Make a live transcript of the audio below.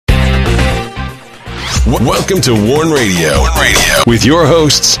Welcome to Warn Radio. With your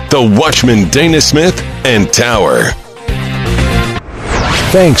hosts, the Watchman Dana Smith and Tower.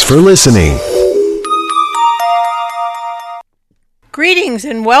 Thanks for listening. Greetings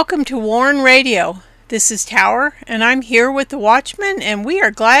and welcome to Warn Radio. This is Tower, and I'm here with the Watchman, and we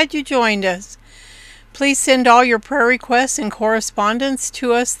are glad you joined us. Please send all your prayer requests and correspondence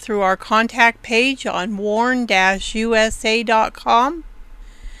to us through our contact page on warn-usa.com.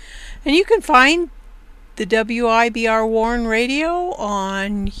 And you can find the WIBR Warn Radio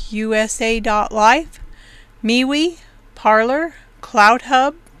on usa.life, MeWe, Parler,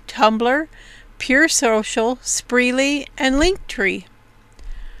 CloutHub, Tumblr, Pure Social, Spreely, and Linktree.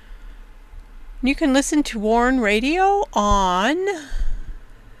 You can listen to Warn Radio on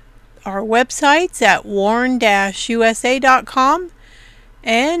our websites at warn-usa.com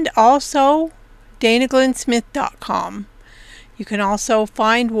and also danaglennsmith.com. You can also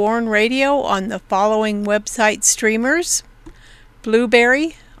find Warn Radio on the following website streamers: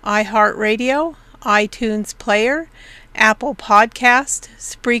 Blueberry, iHeartRadio, iTunes Player, Apple Podcast,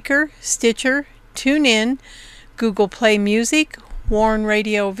 Spreaker, Stitcher, TuneIn, Google Play Music, Warn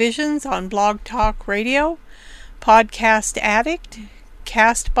Radio Visions on Blog Talk Radio, Podcast Addict,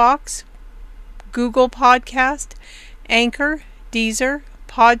 Castbox, Google Podcast, Anchor, Deezer,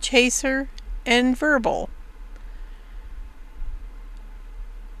 Podchaser, and Verbal.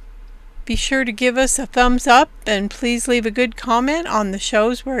 Be sure to give us a thumbs up and please leave a good comment on the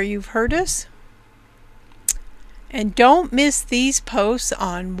shows where you've heard us. And don't miss these posts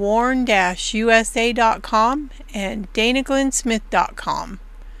on warn-usa.com and danaglennsmith.com.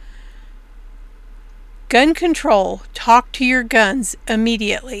 Gun control. Talk to your guns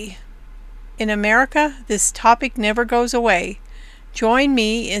immediately. In America, this topic never goes away. Join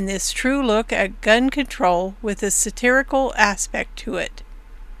me in this true look at gun control with a satirical aspect to it.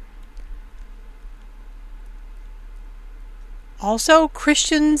 Also,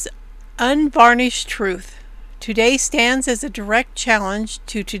 Christians' unvarnished truth. Today stands as a direct challenge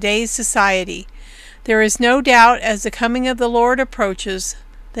to today's society. There is no doubt as the coming of the Lord approaches,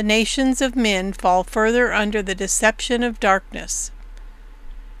 the nations of men fall further under the deception of darkness.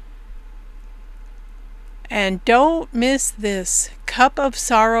 And don't miss this cup of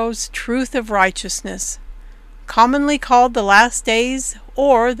sorrows, truth of righteousness. Commonly called the last days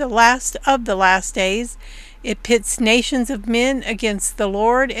or the last of the last days, it pits nations of men against the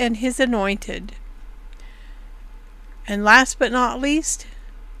Lord and His anointed. And last but not least,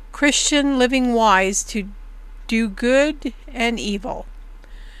 Christian living wise to do good and evil.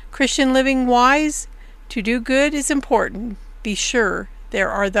 Christian living wise to do good is important. Be sure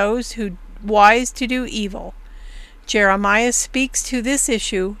there are those who wise to do evil. Jeremiah speaks to this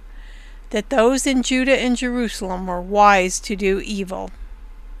issue, that those in Judah and Jerusalem were wise to do evil.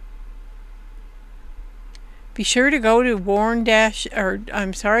 Be sure to go to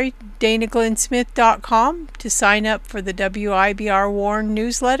danaglennsmith.com to sign up for the WIBR Warn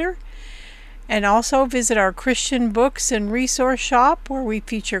newsletter, and also visit our Christian books and resource shop where we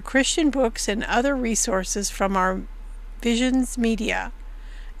feature Christian books and other resources from our Visions Media.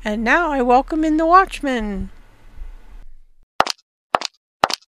 And now I welcome in the Watchman.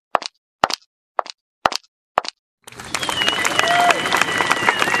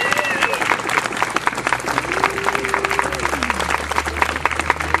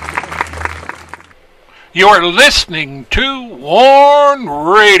 You are listening to Warn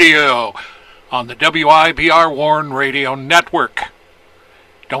Radio on the WIBR Warn Radio Network.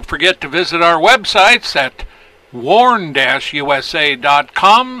 Don't forget to visit our websites at warn-usa.com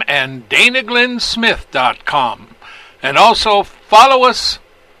and danaglennsmith.com. And also follow us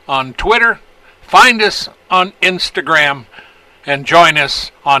on Twitter, find us on Instagram, and join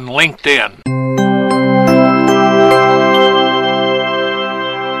us on LinkedIn.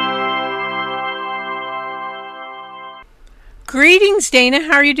 Greetings, Dana.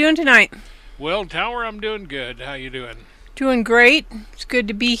 How are you doing tonight? Well, Tower, I'm doing good. How you doing? Doing great. It's good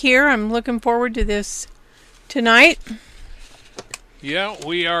to be here. I'm looking forward to this tonight. Yeah,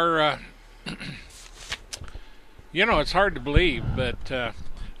 we are, it's hard to believe, but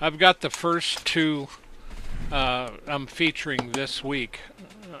I've got the first two I'm featuring this week,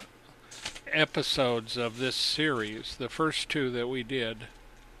 episodes of this series, the first two that we did.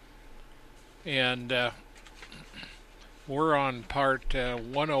 And we're on part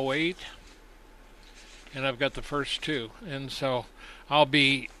 108, and I've got the first two. And so I'll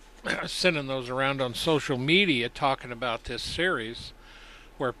be sending those around on social media talking about this series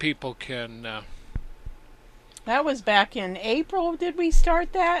where people can... That was back in April, did we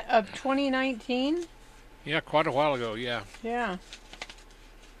start that, of 2019? Yeah, quite a while ago, yeah. Yeah.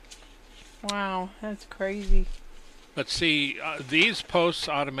 Wow, that's crazy. But see, these posts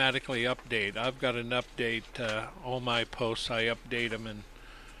automatically update. I've got an update. All my posts, I update them,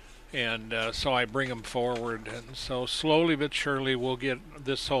 and so I bring them forward. And so slowly but surely, we'll get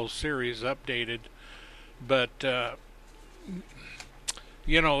this whole series updated. But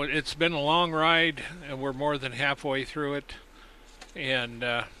it's been a long ride, and we're more than halfway through it. And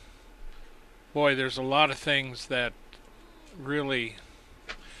boy, there's a lot of things that really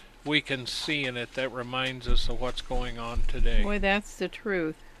we can see in it that reminds us of what's going on today. Boy, that's the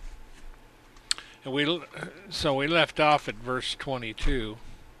truth. And we left off at verse 22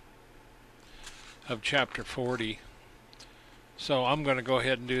 of chapter 40. So I'm going to go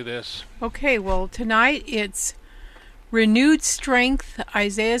ahead and do this. Okay, well, tonight it's Renewed Strength,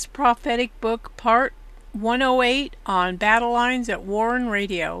 Isaiah's Prophetic Book, Part 108 on Battle Lines at Warren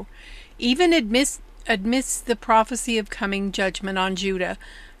Radio. Even amidst the prophecy of coming judgment on Judah,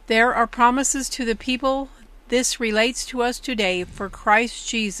 there are promises to the people. This relates to us today, for Christ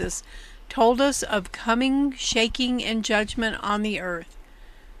Jesus told us of coming shaking and judgment on the earth,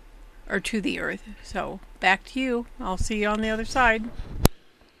 or to the earth. So, back to you. I'll see you on the other side.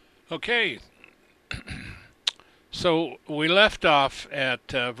 Okay. So, we left off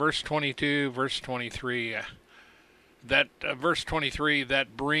at verse 22, verse 23. That verse 23,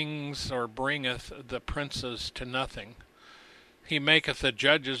 that brings or bringeth the princes to nothing. He maketh the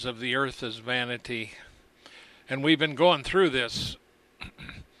judges of the earth as vanity. And we've been going through this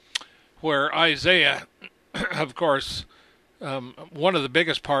where Isaiah, of course, one of the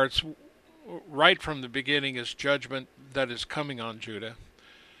biggest parts right from the beginning is judgment that is coming on Judah.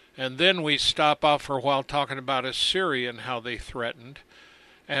 And then we stop off for a while talking about Assyria and how they threatened.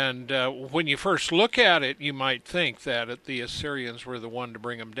 And when you first look at it, you might think that the Assyrians were the one to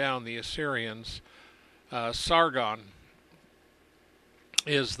bring them down. The Assyrians, Sargon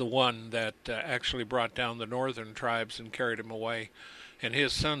is the one that actually brought down the northern tribes and carried them away. And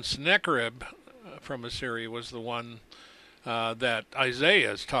his son Sennacherib from Assyria was the one that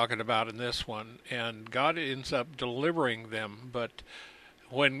Isaiah is talking about in this one. And God ends up delivering them. But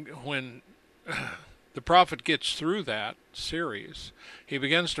when the prophet gets through that series, he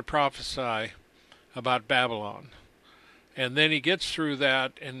begins to prophesy about Babylon. And then he gets through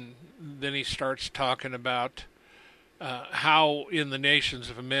that, and then he starts talking about how in the nations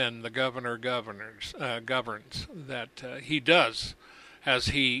of men the governor governs, that he does as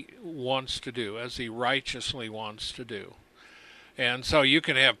he wants to do, as he righteously wants to do. And so you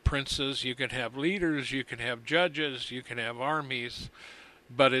can have princes, you can have leaders, you can have judges, you can have armies,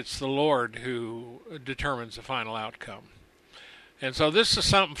 but it's the Lord who determines the final outcome. And so this is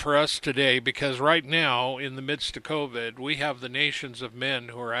something for us today, because right now, in the midst of COVID, we have the nations of men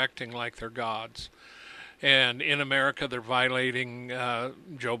who are acting like they're gods. And in America, they're violating,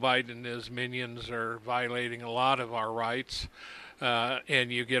 Joe Biden and his minions are violating a lot of our rights.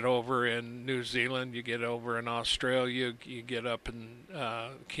 And you get over in New Zealand, you get over in Australia, you get up in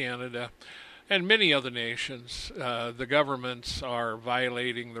Canada, and many other nations. The governments are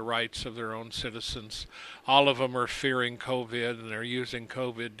violating the rights of their own citizens. All of them are fearing COVID, and they're using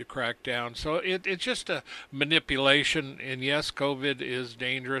COVID to crack down. So it's just a manipulation. And yes, COVID is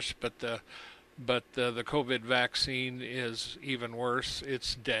dangerous, but the COVID vaccine is even worse.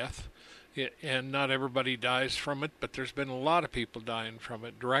 It's death. And not everybody dies from it, but there's been a lot of people dying from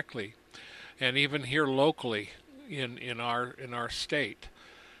it directly, and even here locally in our state.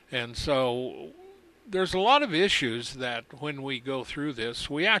 And so there's a lot of issues that when we go through this,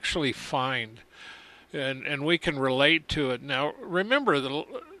 we actually find, and we can relate to it. Now, remember,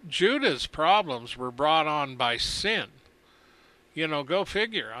 Judah's problems were brought on by sin. Go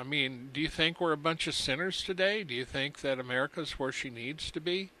figure. I mean, do you think we're a bunch of sinners today? Do you think that America's where she needs to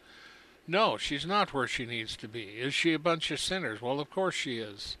be? No, she's not where she needs to be. Is she a bunch of sinners? Well, of course she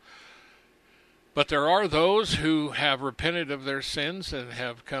is. But there are those who have repented of their sins and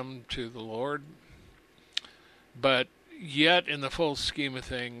have come to the Lord. But yet, in the full scheme of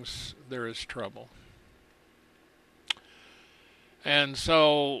things, there is trouble. And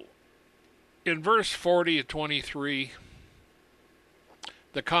so, in verse 40 to 23,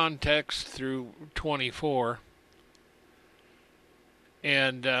 the context through 24,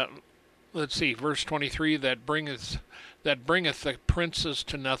 and let's see, verse 23, that bringeth the princes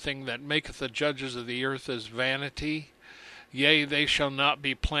to nothing, that maketh the judges of the earth as vanity. Yea, they shall not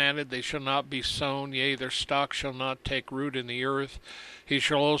be planted, they shall not be sown, yea, their stock shall not take root in the earth. He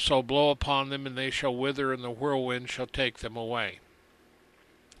shall also blow upon them, and they shall wither, and the whirlwind shall take them away.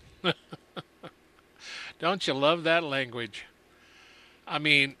 Don't you love that language? I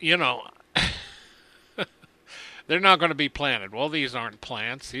mean, They're not going to be planted. Well, these aren't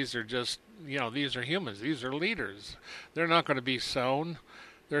plants. These are just, these are humans. These are leaders. They're not going to be sown.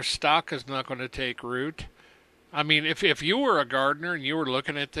 Their stock is not going to take root. I mean, if you were a gardener and you were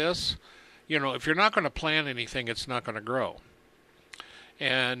looking at this, if you're not going to plant anything, it's not going to grow.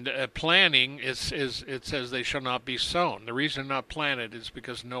 And planting it says they shall not be sown. The reason not planted is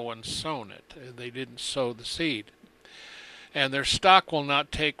because no one's sown it. They didn't sow the seed. And their stock will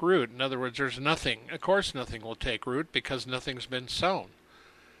not take root. In other words, there's nothing. Of course nothing will take root because nothing's been sown.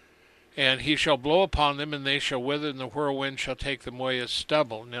 And he shall blow upon them, and they shall wither, and the whirlwind shall take them away as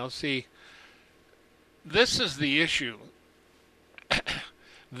stubble. Now see, this is the issue.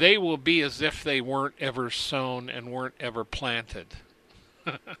 They will be as if they weren't ever sown and weren't ever planted.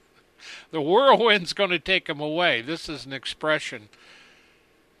 The whirlwind's going to take them away. This is an expression,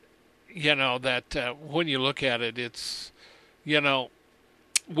 that when you look at it, it's,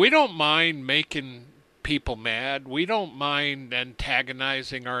 we don't mind making people mad. We don't mind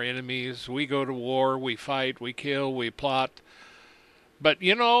antagonizing our enemies. We go to war, we fight, we kill, we plot. But,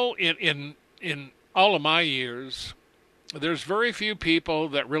 in all of my years, there's very few people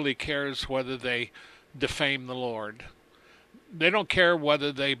that really cares whether they defame the Lord. They don't care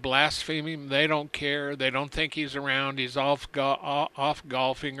whether they blaspheme him. They don't care. They don't think he's around. He's off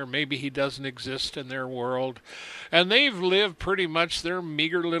golfing, or maybe he doesn't exist in their world. And they've lived pretty much their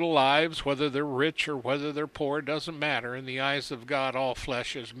meager little lives, whether they're rich or whether they're poor. It doesn't matter. In the eyes of God, all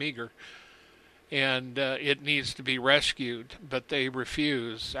flesh is meager. And it needs to be rescued, but they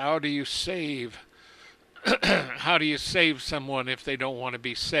refuse. How do you save? How do you save someone if they don't want to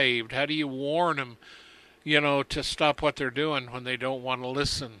be saved? How do you warn them, to stop what they're doing when they don't want to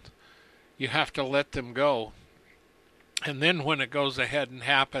listen? You have to let them go. And then when it goes ahead and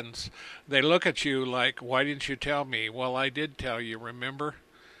happens, they look at you like, why didn't you tell me? Well, I did tell you, remember?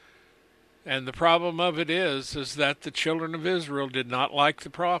 And the problem of it is that the children of Israel did not like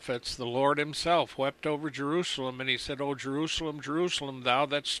the prophets. The Lord himself wept over Jerusalem, and he said, "O Jerusalem, Jerusalem, thou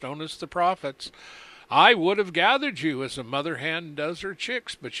that stonest the prophets, I would have gathered you as a mother hen does her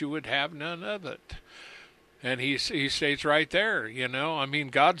chicks, but you would have none of it." And he states right there,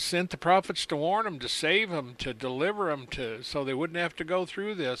 God sent the prophets to warn them, to save them, to deliver them, so they wouldn't have to go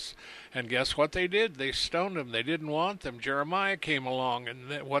through this. And guess what they did? They stoned them. They didn't want them. Jeremiah came along,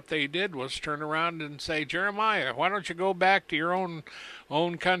 and what they did was turn around and say, "Jeremiah, why don't you go back to your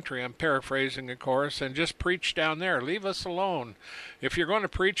own country?" I'm paraphrasing, of course, and just preach down there. Leave us alone. If you're going to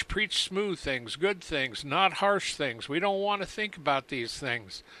preach smooth things, good things, not harsh things. We don't want to think about these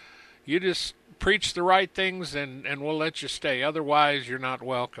things. You just preach the right things and we'll let you stay. Otherwise, you're not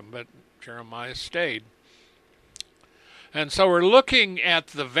welcome. But Jeremiah stayed. And so we're looking at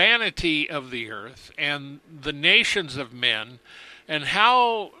the vanity of the earth and the nations of men and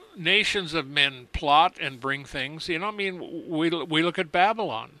how nations of men plot and bring things. We look at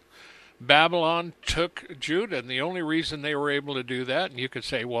Babylon. Babylon took Judah, and the only reason they were able to do that, and you could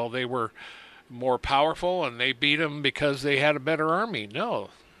say, well, they were more powerful and they beat them because they had a better army. No.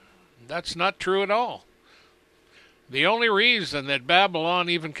 That's not true at all. The only reason that Babylon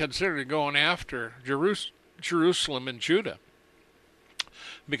even considered going after Jerusalem and Judah,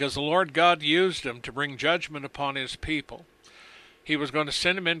 because the Lord God used them to bring judgment upon his people. He was going to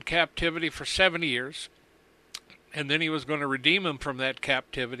send them in captivity for 70 years, and then he was going to redeem them from that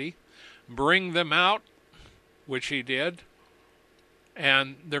captivity, bring them out, which he did,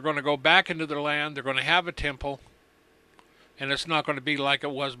 and they're going to go back into their land. They're going to have a temple. And it's not going to be like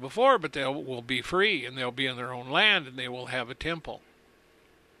it was before, but they will be free, and they'll be in their own land, and they will have a temple.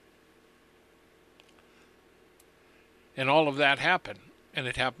 And all of that happened, and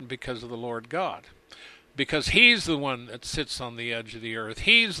it happened because of the Lord God. Because he's the one that sits on the edge of the earth.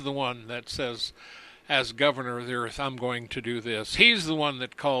 He's the one that says, as governor of the earth, I'm going to do this. He's the one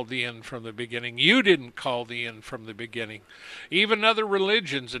that called the end from the beginning. You didn't call the end from the beginning. Even other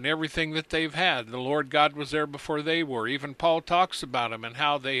religions and everything that they've had, the Lord God was there before they were. Even Paul talks about them and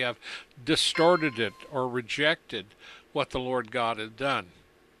how they have distorted it or rejected what the Lord God had done.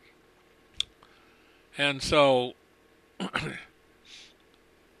 And so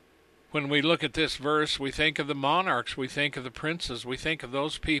when we look at this verse, we think of the monarchs, we think of the princes, we think of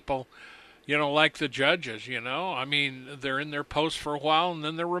those people, like the judges, they're in their post for a while and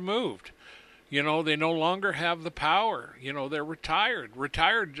then they're removed. They no longer have the power. They're retired.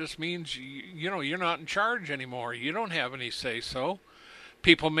 Retired just means, you're not in charge anymore. You don't have any say-so.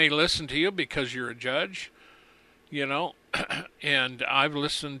 People may listen to you because you're a judge, and I've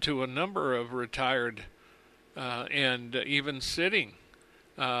listened to a number of retired and even sitting,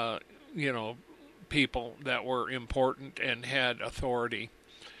 people that were important and had authority.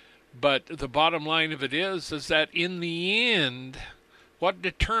 But the bottom line of it is that in the end, what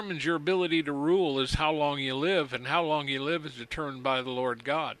determines your ability to rule is how long you live, and how long you live is determined by the Lord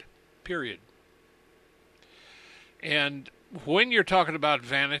God, period. And when you're talking about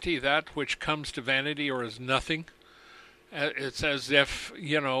vanity, that which comes to vanity or is nothing, it's as if,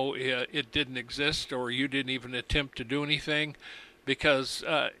 it didn't exist or you didn't even attempt to do anything, because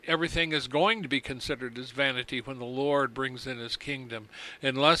everything is going to be considered as vanity when the Lord brings in his kingdom,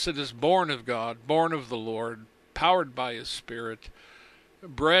 unless it is born of God, born of the Lord, powered by his Spirit,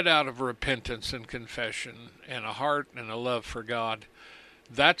 bred out of repentance and confession and a heart and a love for God.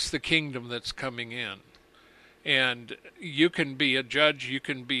 That's the kingdom that's coming in. And you can be a judge, you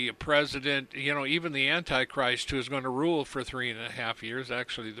can be a president, even the Antichrist, who is going to rule for 3.5 years,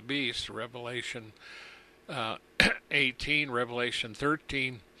 actually the beast, Revelation 18, Revelation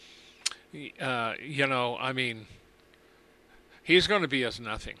 13, he's going to be as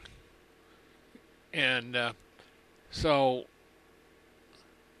nothing. And so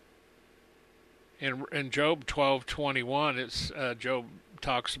in Job 12:21, it's Job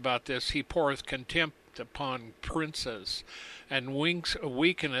talks about this. He poureth contempt upon princes, and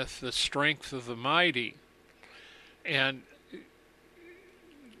weakeneth the strength of the mighty. And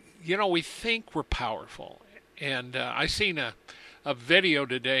we think we're powerful. And I seen a video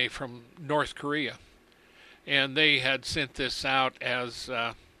today from North Korea, and they had sent this out as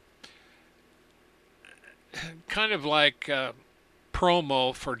kind of like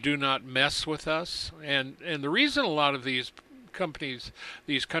promo for "Do Not Mess with Us." And the reason a lot of these countries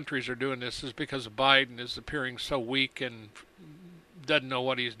are doing this is because Biden is appearing so weak and doesn't know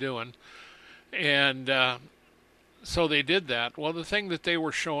what he's doing. And so they did that. Well, the thing that they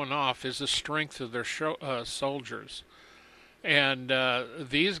were showing off is the strength of their soldiers. And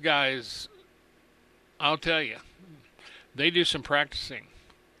these guys, I'll tell you, they do some practicing.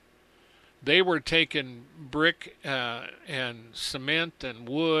 They were taking brick and cement and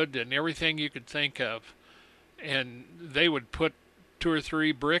wood and everything you could think of, and they would put 2 or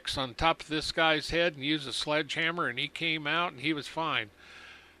 3 bricks on top of this guy's head and use a sledgehammer, and he came out and he was fine.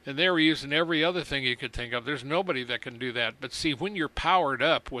 And they were using every other thing you could think of. There's nobody that can do that. But see, when you're powered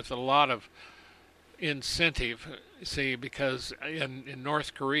up with a lot of incentive, because in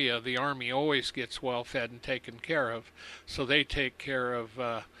North Korea, the army always gets well fed and taken care of, so they take care of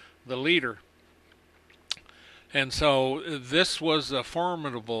the leader. And so this was a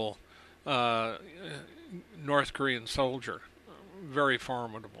formidable North Korean soldier, very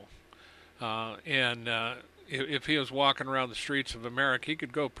formidable. If he was walking around the streets of America, he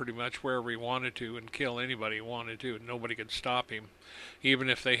could go pretty much wherever he wanted to and kill anybody he wanted to, and nobody could stop him, even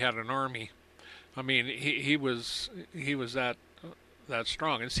if they had an army. I mean, he was that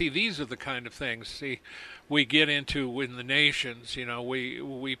strong. And see, these are the kind of things, we get into in the nations.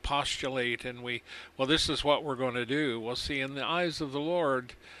 We postulate and this is what we're going to do. Well, see, in the eyes of the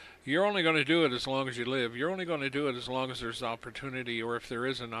Lord, you're only going to do it as long as you live. You're only going to do it as long as there's opportunity, or if there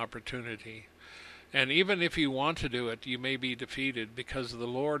is an opportunity. And even if you want to do it, you may be defeated, because the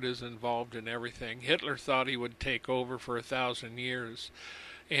Lord is involved in everything. Hitler thought he would take over for 1,000 years.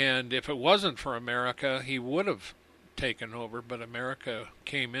 And if it wasn't for America, he would have taken over. But America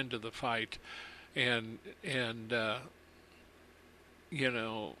came into the fight and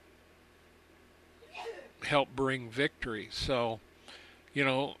helped bring victory. So,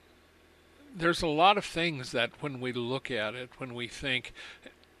 there's a lot of things that when we look at it, when we think,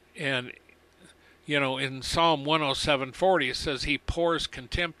 and in Psalm 107:40, it says, he pours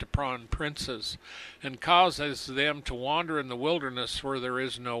contempt upon princes and causes them to wander in the wilderness where there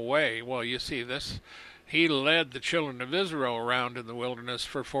is no way. Well, you see this. He led the children of Israel around in the wilderness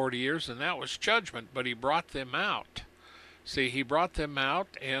for 40 years, and that was judgment, but he brought them out. See, he brought them out,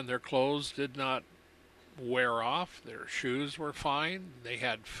 and their clothes did not wear off. Their shoes were fine. They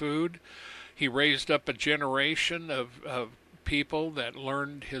had food. He raised up a generation of people that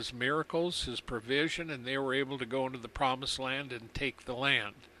learned his miracles, his provision, and they were able to go into the promised land and take the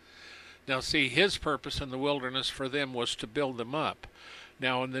land. Now, see, his purpose in the wilderness for them was to build them up.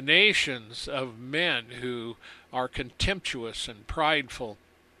 Now, in the nations of men who are contemptuous and prideful,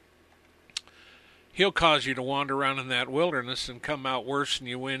 he'll cause you to wander around in that wilderness and come out worse than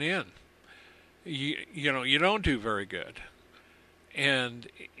you went in. You don't do very good. And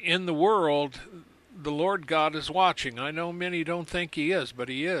in the world, the Lord God is watching. I know many don't think he is, but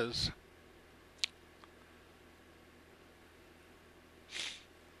he is.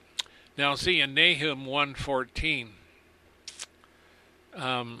 Now, see, in Nahum 1:14,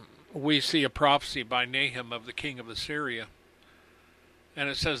 we see a prophecy by Nahum of the king of Assyria. And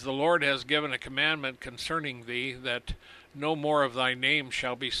it says, the Lord has given a commandment concerning thee, that no more of thy name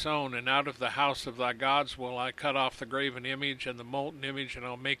shall be sown, and out of the house of thy gods will I cut off the graven image and the molten image, and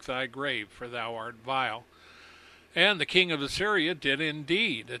I'll make thy grave, for thou art vile. And the king of Assyria did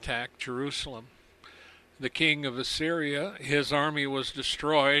indeed attack Jerusalem. The king of Assyria, his army was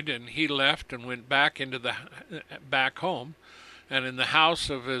destroyed, and he left and went back home. And in the house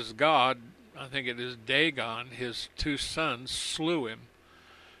of his god, I think it is Dagon, his two sons slew him,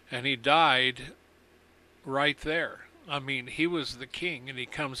 and he died right there. I mean, he was the king, and he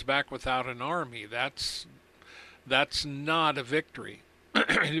comes back without an army. That's not a victory.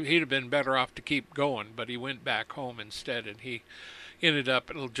 He'd have been better off to keep going, but he went back home instead, and he ended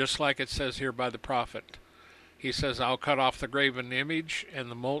up just like it says here by the prophet. He says, I'll cut off the graven image and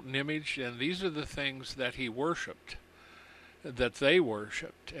the molten image, and these are the things that he worshipped, that they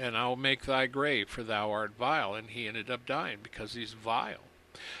worshipped, and I'll make thy grave, for thou art vile. And he ended up dying because he's vile.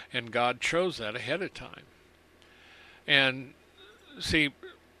 And God chose that ahead of time. And see,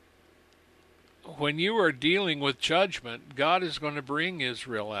 when you are dealing with judgment, God is going to bring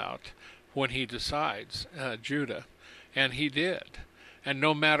Israel out when he decides, Judah. And he did. And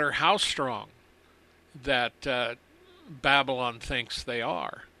no matter how strong that Babylon thinks they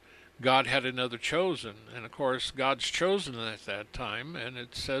are, God had another chosen. And of course, God's chosen at that time, and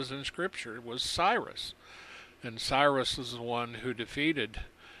it says in Scripture, was Cyrus. And Cyrus is the one who defeated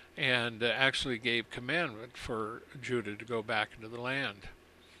and actually gave commandment for Judah to go back into the land.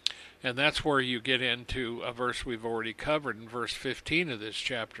 And that's where you get into a verse we've already covered in verse 15 of this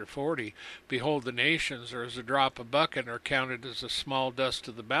chapter 40. Behold, the nations are as a drop of bucket, are counted as a small dust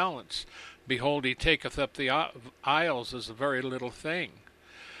of the balance. Behold, he taketh up the isles as a very little thing.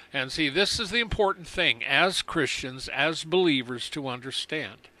 And see, this is the important thing as Christians, as believers, to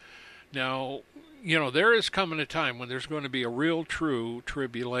understand. Now, there is coming a time when there's going to be a real true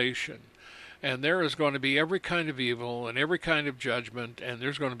tribulation. And there is going to be every kind of evil and every kind of judgment, and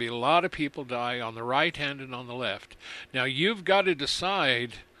there's going to be a lot of people die on the right hand and on the left. Now, you've got to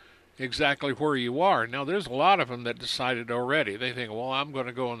decide exactly where you are. Now, there's a lot of them that decided already. They think, well, I'm going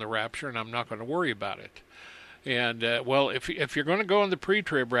to go in the rapture, and I'm not going to worry about it. And, well, if you're going to go in the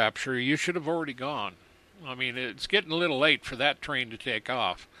pre-trib rapture, you should have already gone. I mean, it's getting a little late for that train to take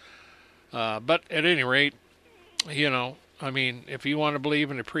off. But at any rate, if you want to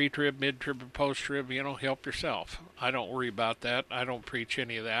believe in a pre-trib, mid-trib, or post-trib, help yourself. I don't worry about that. I don't preach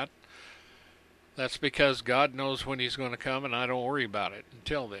any of that. That's because God knows when he's going to come, and I don't worry about it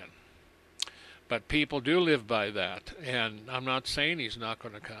until then. But people do live by that, and I'm not saying he's not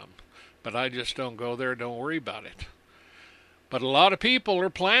going to come. But I just don't go there, don't worry about it. But a lot of people are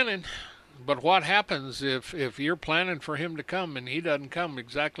planning. But what happens if you're planning for him to come and he doesn't come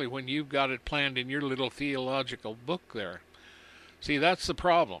exactly when you've got it planned in your little theological book there? See, that's the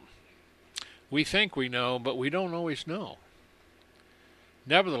problem. We think we know, but we don't always know.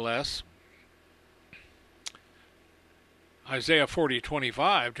 Nevertheless, Isaiah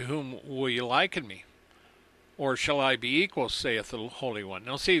 40:25, to whom will you liken me? Or shall I be equal, saith the Holy One?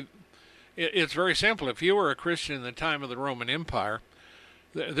 Now see, it's very simple. If you were a Christian in the time of the Roman Empire,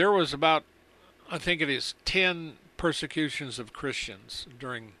 there was about, I think it is 10 persecutions of Christians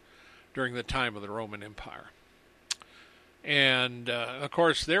during the time of the Roman Empire. And, of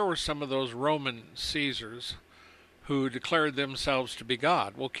course, there were some of those Roman Caesars who declared themselves to be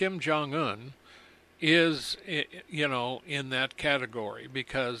God. Well, Kim Jong-un is, in that category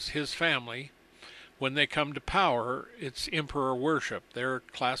because his family, when they come to power, it's emperor worship. They're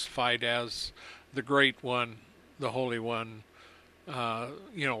classified as the Great One, the Holy One,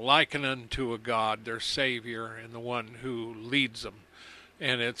 likened unto a God, their Savior, and the one who leads them.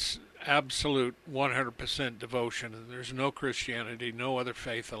 And it's absolute 100% devotion. And there's no Christianity, no other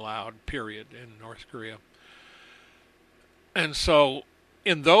faith allowed, period, in North Korea. And so,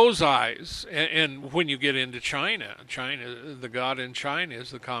 in those eyes, and when you get into China, the God in China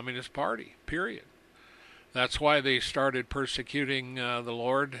is the Communist Party, period. That's why they started persecuting the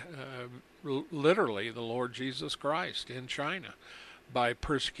Lord, literally the Lord Jesus Christ in China, by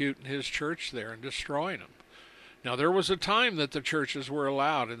persecuting his church there and destroying them. Now, there was a time that the churches were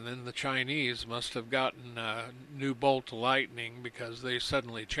allowed, and then the Chinese must have gotten a new bolt of lightning because they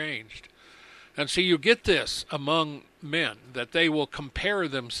suddenly changed. And so you get this among men, that they will compare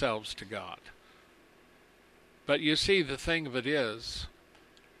themselves to God. But you see, the thing of it is,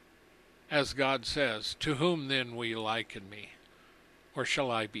 as God says, to whom then will you liken me? Or shall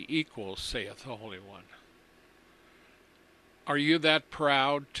I be equal, saith the Holy One? Are you that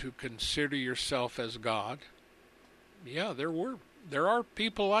proud to consider yourself as God? Yeah, there are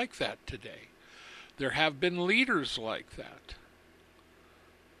people like that today. There have been leaders like that.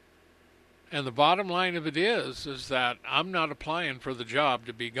 And the bottom line of it is that I'm not applying for the job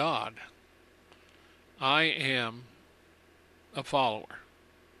to be God. I am a follower.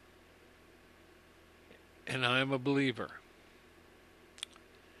 And I am a believer.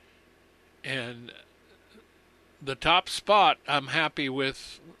 And the top spot, I'm happy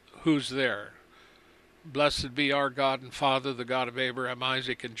with who's there. Blessed be our God and Father, the God of Abraham,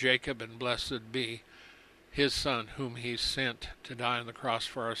 Isaac, and Jacob, and blessed be his Son, whom he sent to die on the cross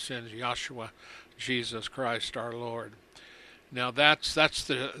for our sins, Yahshua, Jesus Christ our Lord. Now that's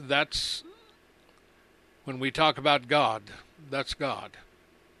when we talk about God, that's God.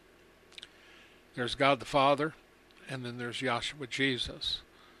 There's God the Father, and then there's Yahshua Jesus,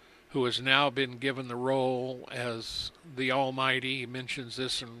 who has now been given the role as the Almighty. He mentions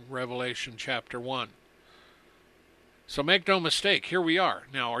this in Revelation chapter 1. So make no mistake, here we are.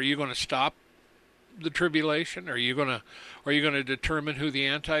 Now, are you going to stop the tribulation? Are you going to determine who the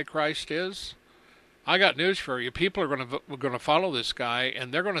Antichrist is? I got news for you. People are going to follow this guy,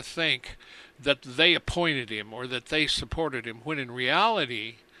 and they're going to think that they appointed him or that they supported him, when in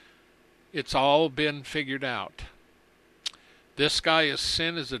reality, it's all been figured out. This guy's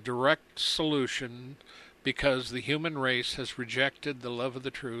sin is a direct solution because the human race has rejected the love of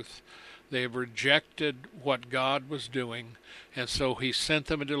the truth. They have rejected what God was doing, and so he sent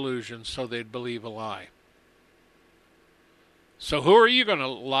them a delusion so they'd believe a lie. So who are you going to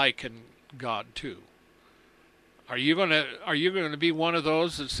liken God to? Are you going to be one of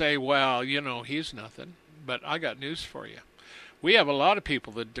those that say, well, he's nothing? But I got news for you. We have a lot of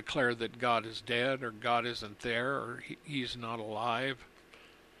people that declare that God is dead, or God isn't there, or he's not alive.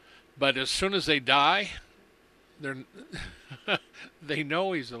 But as soon as they die, they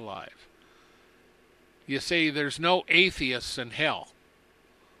know he's alive. You see, there's no atheists in hell.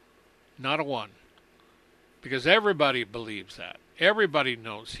 Not a one. Because everybody believes that. Everybody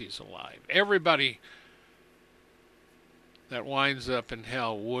knows he's alive. Everybody that winds up in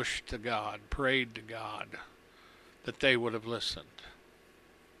hell wished to God, prayed to God, that they would have listened.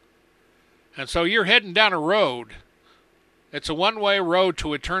 And so you're heading down a road. It's a one-way road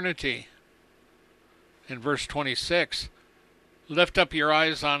to eternity. In verse 26, lift up your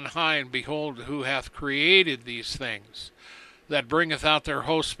eyes on high, and behold, who hath created these things, that bringeth out their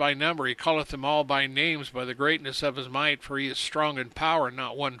hosts by number. He calleth them all by names, by the greatness of his might, for he is strong in power, and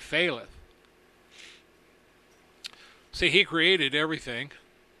not one faileth. See, he created everything.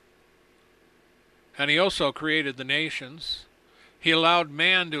 And he also created the nations. He allowed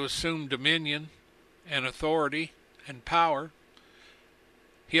man to assume dominion and authority and power.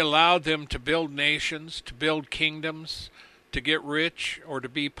 He allowed them to build nations, to build kingdoms, to get rich or to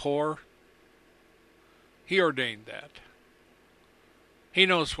be poor. He ordained that. He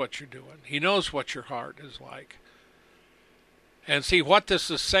knows what you're doing. He knows what your heart is like. And see, what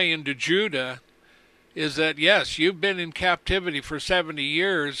this is saying to Judah is that, yes, you've been in captivity for 70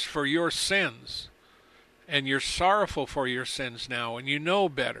 years for your sins. And you're sorrowful for your sins now, and you know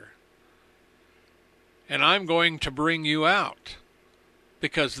better. And I'm going to bring you out,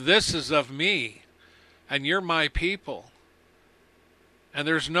 because this is of me, and you're my people. And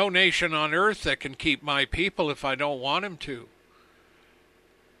there's no nation on earth that can keep my people if I don't want him to.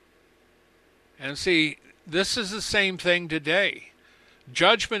 And see, this is the same thing today.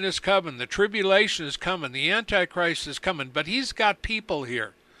 Judgment is coming, the tribulation is coming, the Antichrist is coming, but he's got people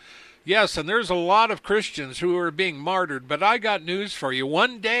here. Yes, and there's a lot of Christians who are being martyred, but I got news for you.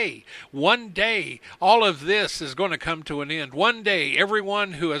 One day, all of this is going to come to an end. One day,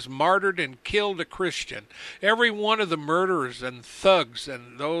 everyone who has martyred and killed a Christian, every one of the murderers and thugs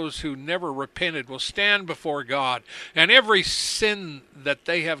and those who never repented will stand before God. And every sin that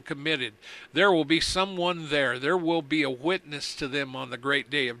they have committed, there will be someone there. There will be a witness to them on the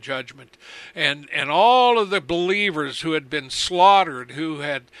great day of judgment. And all of the believers who had been slaughtered, who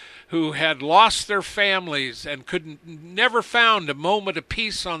had lost their families and never found a moment of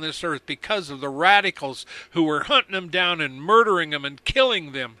peace on this earth because of the radicals who were hunting them down and murdering them and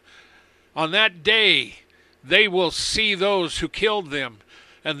killing them. On that day, they will see those who killed them,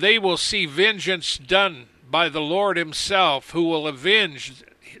 and they will see vengeance done by the Lord himself, who will avenge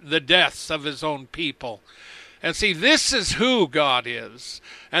the deaths of his own people. And see, this is who God is,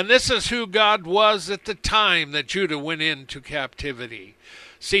 and this is who God was at the time that Judah went into captivity.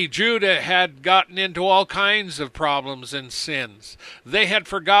 See, Judah had gotten into all kinds of problems and sins. They had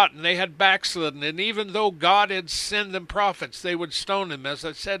forgotten, they had backslidden, and even though God had sent them prophets, they would stone them, as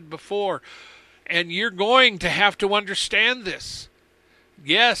I said before. And you're going to have to understand this.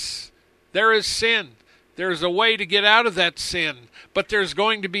 Yes, there is sin. There's a way to get out of that sin, but there's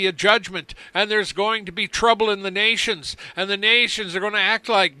going to be a judgment, and there's going to be trouble in the nations, and the nations are going to act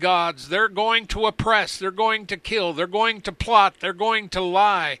like gods. They're going to oppress, they're going to kill, they're going to plot, they're going to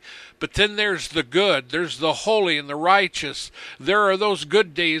lie. But then there's the good, there's the holy and the righteous. There are those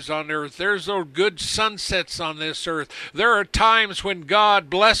good days on earth. There's those good sunsets on this earth. There are times when God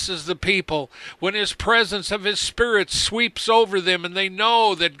blesses the people, when His presence of His Spirit sweeps over them, and they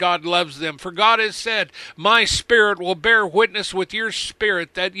know that God loves them. For God has said, my Spirit will bear witness with your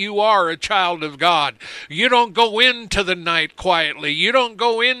spirit that you are a child of God. You don't go into the night quietly. You don't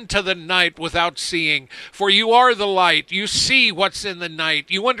go into the night without seeing, for you are the light. You see what's in the night.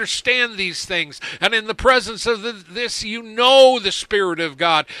 You understand these things, and in the presence of this, you know the Spirit of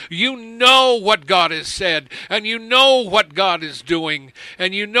God. You know what God has said, and you know what God is doing,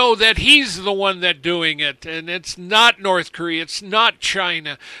 and you know that He's the one that's doing it, and it's not North Korea, it's not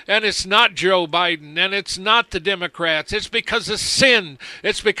China, and it's not Joe Biden, and it's not the Democrats. It's because of sin.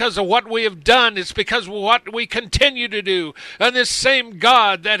 It's because of what we have done. It's because of what we continue to do. And this same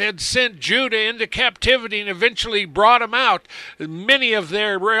God that had sent Judah into captivity and eventually brought them out, many of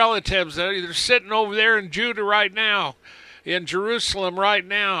their relatives, they're sitting over there in Judah right now, in Jerusalem right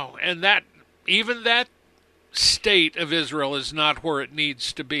now, and that even that state of Israel is not where it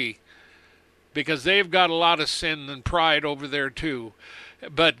needs to be, because they've got a lot of sin and pride over there too.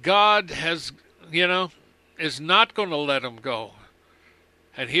 But God has, is not going to let them go,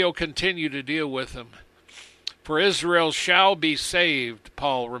 and He'll continue to deal with them. For Israel shall be saved,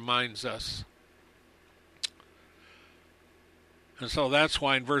 Paul reminds us. And so that's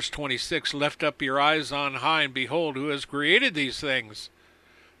why in verse 26, lift up your eyes on high, and behold, who has created these things,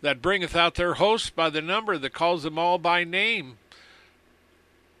 that bringeth out their hosts by the number, that calls them all by name,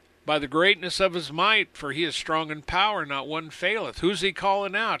 by the greatness of His might, for He is strong in power, not one faileth. Who's He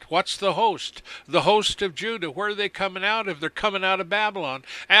calling out? What's the host? The host of Judah. Where are they coming out of? They're coming out of Babylon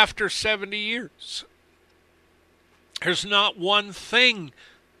after 70 years. There's not one thing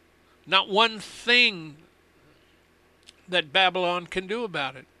that Babylon can do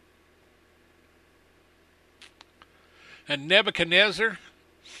about it. And Nebuchadnezzar,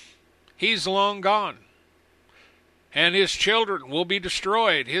 he's long gone. And his children will be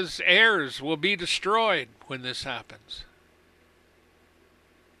destroyed. His heirs will be destroyed when this happens.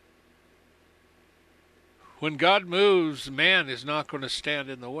 When God moves, man is not going to stand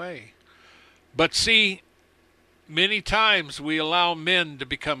in the way. But see, many times we allow men to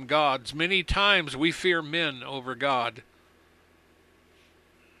become gods. Many times we fear men over God.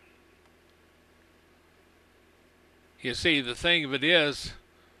 You see, the thing of it is,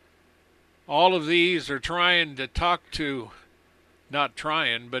 all of these are trying to talk to, not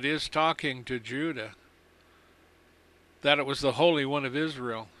trying, but is talking to Judah, that it was the Holy One of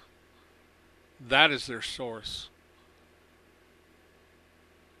Israel. That is their source.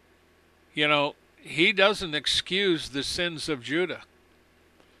 He doesn't excuse the sins of Judah.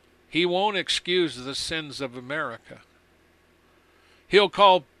 He won't excuse the sins of America. He'll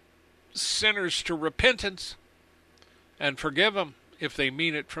call sinners to repentance and forgive them if they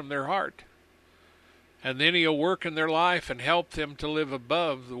mean it from their heart. And then He'll work in their life and help them to live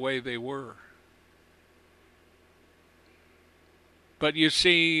above the way they were. But you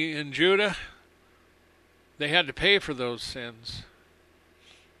see, in Judah, they had to pay for those sins.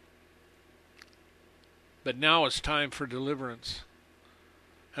 But now it's time for deliverance.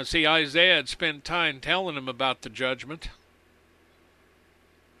 And see, Isaiah had spent time telling them about the judgment.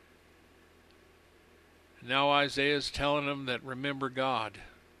 Now Isaiah is telling them that, remember, God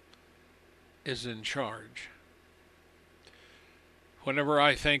is in charge. Whenever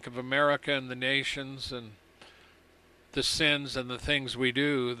I think of America and the nations and the sins and the things we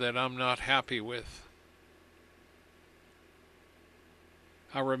do that I'm not happy with,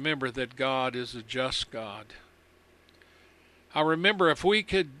 I remember that God is a just God. I remember if we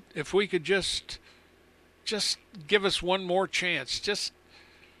could just give us one more chance.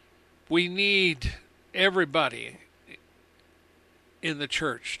 We need everybody in the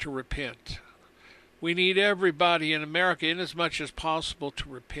church to repent. We need everybody in America, in as much as possible, to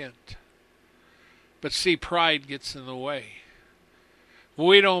repent. But see, pride gets in the way.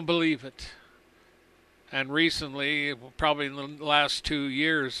 We don't believe it. And recently, probably in the last 2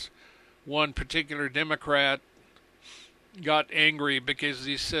 years, one particular Democrat got angry because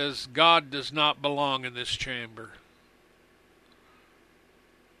he says God does not belong in this chamber.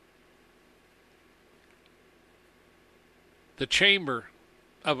 The chamber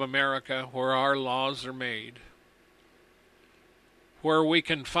of America, where our laws are made, where we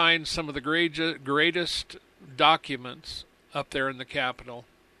can find some of the greatest documents up there in the Capitol.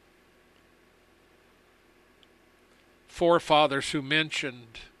 forefathers who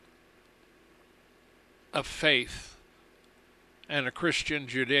mentioned a faith and a Christian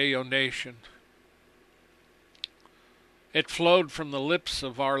Judeo nation. It flowed from the lips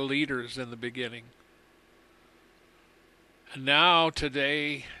of our leaders in the beginning. And now,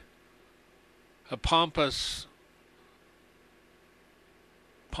 today, a pompous,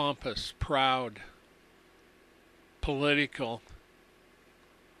 proud, political,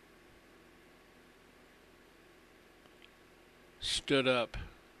 stood up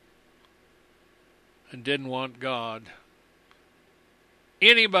and didn't want God,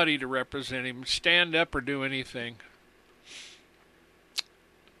 anybody to represent him, stand up or do anything.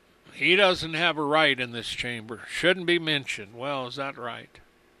 He doesn't have a right in this chamber. Shouldn't be mentioned. Well, is that right?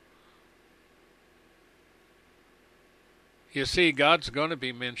 You see, God's going to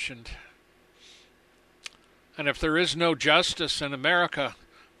be mentioned. And if there is no justice in America,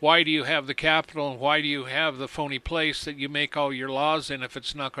 why do you have the Capitol and why do you have the phony place that you make all your laws in if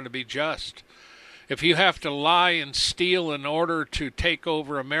it's not going to be just? If you have to lie and steal in order to take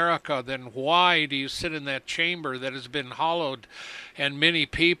over America, then why do you sit in that chamber that has been hollowed and many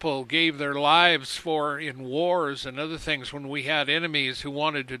people gave their lives for in wars and other things when we had enemies who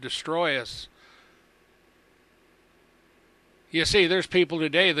wanted to destroy us? You see, there's people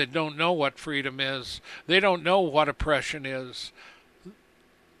today that don't know what freedom is. They don't know what oppression is.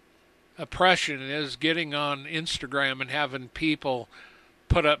 Oppression is getting on Instagram and having people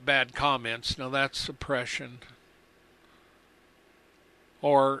put up bad comments. Now that's oppression.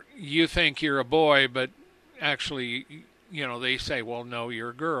 Or you think you're a boy, but actually, they say, well, no, you're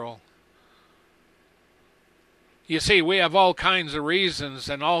a girl. You see, we have all kinds of reasons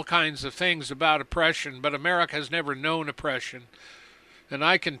and all kinds of things about oppression, but America has never known oppression. And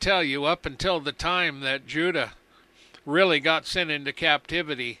I can tell you, up until the time that Judah really got sent into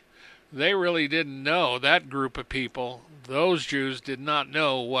captivity, they really didn't know, that group of people, those Jews did not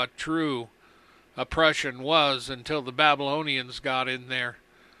know what true oppression was until the Babylonians got in there.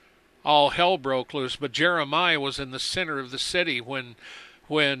 All hell broke loose. But Jeremiah was in the center of the city when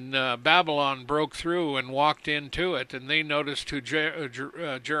Babylon broke through and walked into it, and they noticed who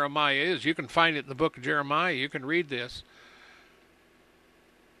Jeremiah is. You can find it in the book of Jeremiah. You can read this.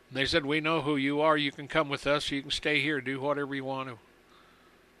 And they said, we know who you are. You can come with us. You can stay here. Do whatever you want to.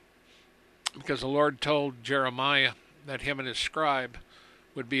 Because the Lord told Jeremiah that him and his scribe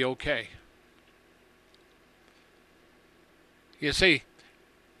would be okay. You see,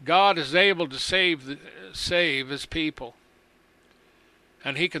 God is able to save his people.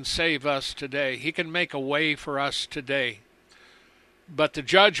 And he can save us today. He can make a way for us today. But the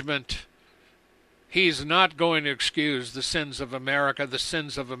judgment, he's not going to excuse the sins of America, the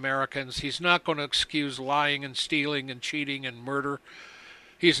sins of Americans. He's not going to excuse lying and stealing and cheating and murder.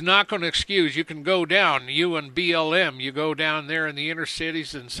 He's not going to excuse. You can go down, you and BLM, you go down there in the inner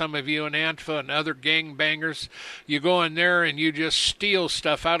cities, and some of you in Antifa and other gangbangers, you go in there and you just steal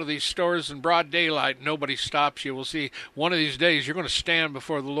stuff out of these stores in broad daylight. Nobody stops you. We'll see, one of these days you're going to stand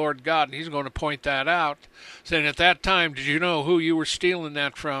before the Lord God, and he's going to point that out, saying, at that time, did you know who you were stealing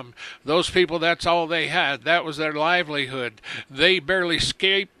that from? Those people, that's all they had. That was their livelihood. They barely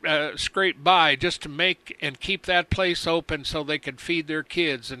scraped by just to make and keep that place open so they could feed their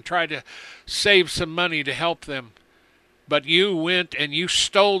kids and try to save some money to help them. But you went and you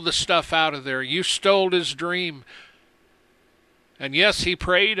stole the stuff out of there. You stole his dream. And yes, he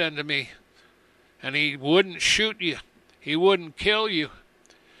prayed unto me. And he wouldn't shoot you. He wouldn't kill you.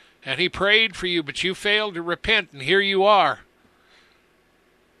 And he prayed for you, but you failed to repent, and here you are.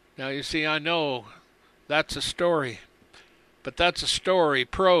 Now you see, I know that's a story. But that's a story,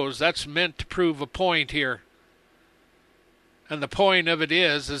 prose. That's meant to prove a point here. And the point of it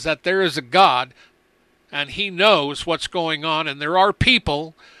is that there is a God, and he knows what's going on, and there are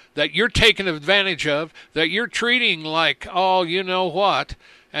people that you're taking advantage of, that you're treating like, oh, you know what,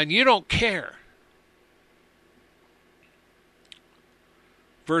 and you don't care.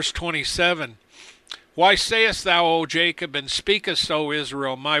 Verse 27, why sayest thou, O Jacob, and speakest, O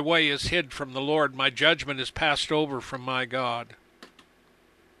Israel, my way is hid from the Lord, my judgment is passed over from my God.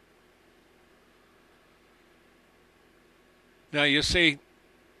 Now, you see,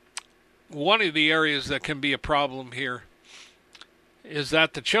 one of the areas that can be a problem here is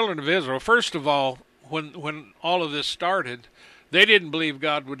that the children of Israel, first of all, when all of this started, they didn't believe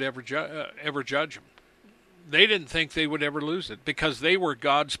God would ever judge them. They didn't think they would ever lose it because they were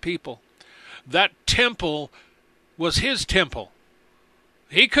God's people. That temple was his temple.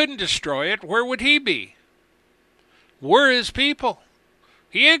 He couldn't destroy it. Where would he be? We're his people.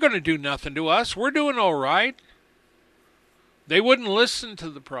 He ain't going to do nothing to us. We're doing all right. They wouldn't listen to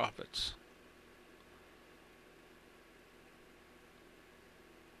the prophets.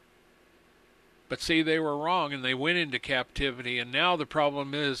 But see, they were wrong, and they went into captivity. And now the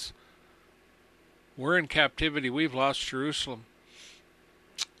problem is, we're in captivity. We've lost Jerusalem.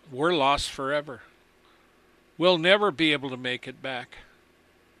 We're lost forever. We'll never be able to make it back.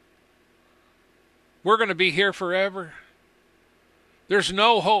 We're going to be here forever. There's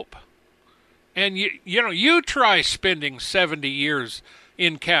no hope. And you try spending 70 years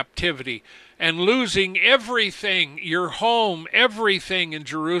in captivity and losing everything, your home, everything in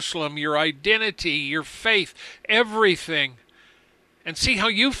Jerusalem, your identity, your faith, everything, and see how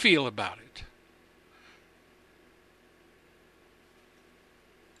you feel about it.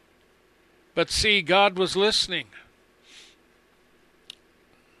 But see, God was listening.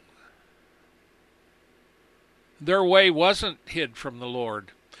 Their way wasn't hid from the Lord.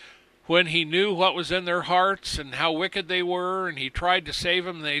 When he knew what was in their hearts and how wicked they were, and he tried to save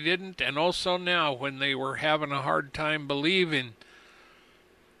them, they didn't. And also now, when they were having a hard time believing.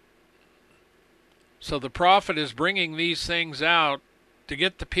 So the prophet is bringing these things out to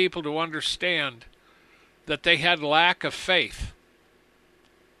get the people to understand that they had lack of faith.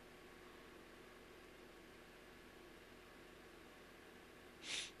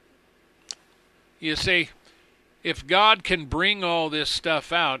 You see, if God can bring all this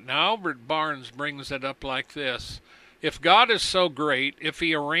stuff out, now Albert Barnes brings it up like this. If God is so great, if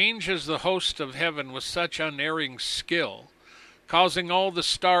he arranges the host of heaven with such unerring skill, causing all the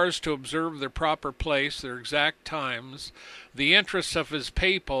stars to observe their proper place, their exact times, the interests of his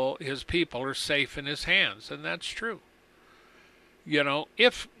people are safe in his hands. And that's true.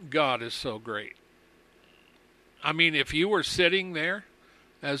 If God is so great. I mean, if you were sitting there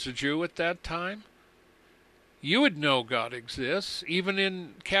as a Jew at that time, you would know God exists, even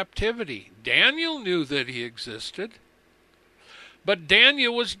in captivity. Daniel knew that he existed. But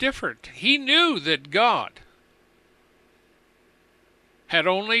Daniel was different. He knew that God had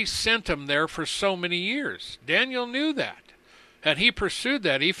only sent him there for so many years. Daniel knew that. And he pursued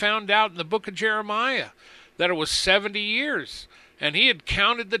that. He found out in the book of Jeremiah that it was 70 years. And he had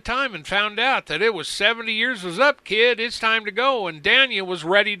counted the time and found out that it was 70 years was up, kid. It's time to go. And Daniel was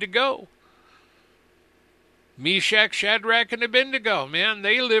ready to go. Meshach, Shadrach, and Abednego, man,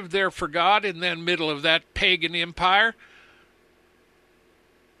 they lived there for God in the middle of that pagan empire.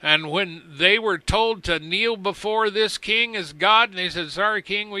 And when they were told to kneel before this king as God, and they said, sorry,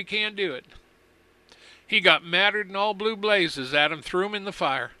 king, we can't do it. He got madder than all blue blazes at him, threw him in the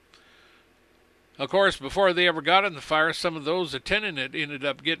fire. Of course, before they ever got in the fire, some of those attending it ended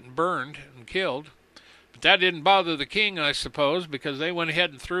up getting burned and killed. But that didn't bother the king, I suppose, because they went ahead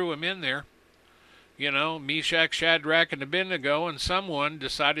and threw him in there. Meshach, Shadrach, and Abednego, and someone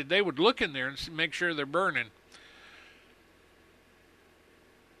decided they would look in there and make sure they're burning.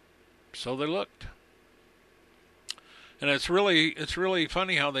 So they looked. And it's really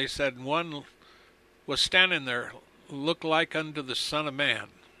funny how they said one was standing there, looked like unto the Son of Man,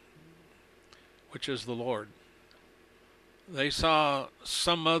 which is the Lord. They saw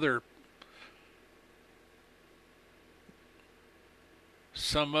some other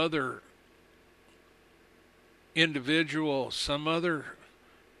individual, some other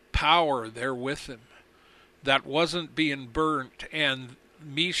power there with him that wasn't being burnt, and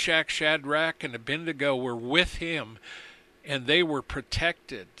Meshach, Shadrach, and Abednego were with him, and they were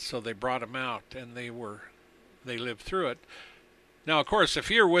protected. So they brought him out, and they lived through it. Now, of course,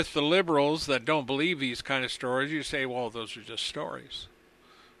 if you're with the liberals that don't believe these kind of stories, you say, well, those are just stories.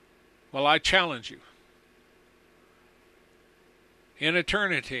 Well, I challenge you. In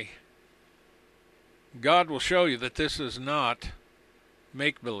eternity, God will show you that this is not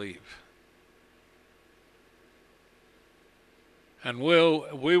make-believe. And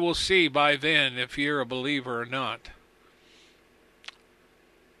we will see by then if you're a believer or not.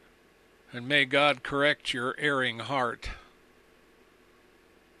 And may God correct your erring heart.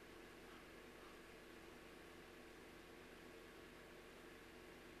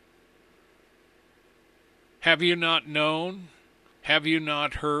 Have you not known? Have you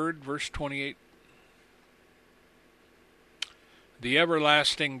not heard? Verse 28. The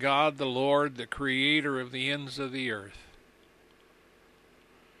everlasting God, the Lord, the creator of the ends of the earth.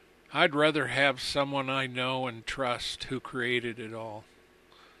 I'd rather have someone I know and trust who created it all.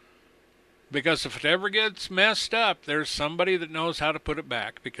 Because if it ever gets messed up, there's somebody that knows how to put it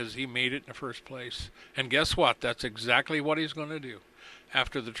back because he made it in the first place. And guess what? That's exactly what he's going to do.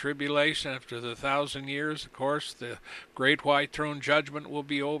 After the tribulation, after the 1,000 years, of course, the great white throne judgment will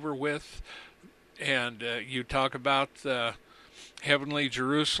be over with. And you talk about the heavenly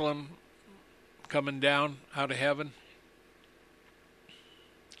Jerusalem coming down out of heaven.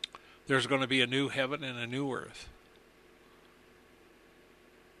 There's going to be a new heaven and a new earth.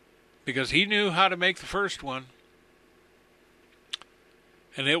 because he knew how to make the first one,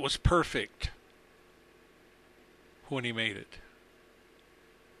 and it was perfect when he made it.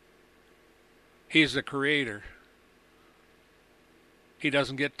 He's the creator. He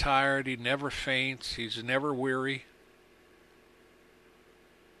doesn't get tired. He never faints. He's never weary.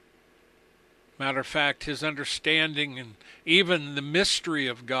 Matter of fact, his understanding and even the mystery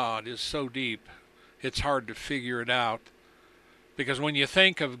of God is so deep, it's hard to figure it out. Because when you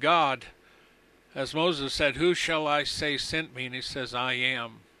think of God, as Moses said, "Who shall I say sent me?" And he says, "I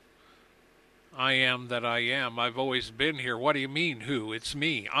am. I am that I am. I've always been here." What do you mean, who? It's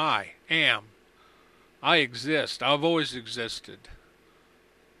me. I am. I exist. I've always existed.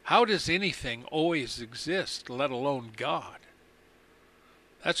 How does anything always exist, let alone God?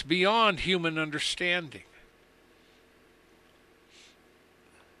 That's beyond human understanding.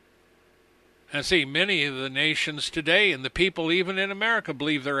 And see, many of the nations today and the people even in America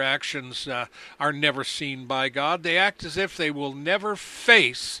believe their actions are never seen by God. They act as if they will never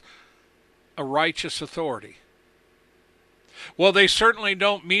face a righteous authority. Well, they certainly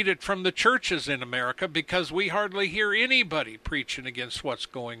don't meet it from the churches in America, because we hardly hear anybody preaching against what's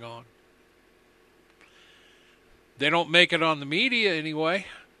going on. They don't make it on the media anyway.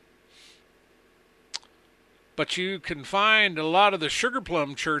 But you can find a lot of the sugar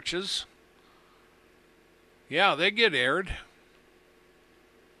plum churches, yeah, they get aired.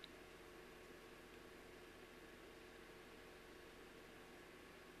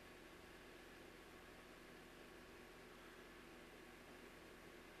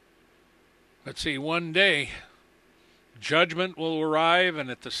 But see, one day, judgment will arrive, and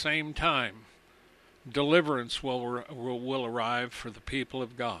at the same time, deliverance will arrive for the people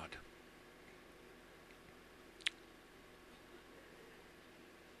of God.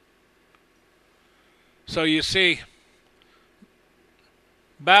 So you see,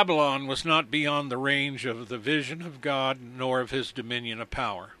 Babylon was not beyond the range of the vision of God, nor of his dominion of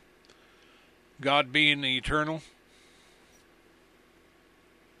power. God being eternal,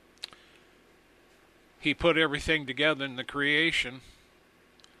 he put everything together in the creation.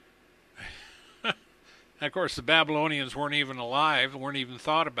 Of course, the Babylonians weren't even alive, weren't even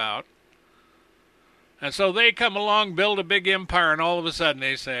thought about. And so they come along, build a big empire, and all of a sudden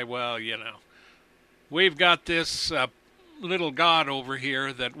they say, well, we've got this little God over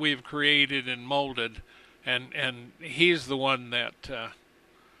here that we've created and molded, and he's the one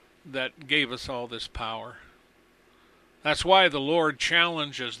that gave us all this power. That's why the Lord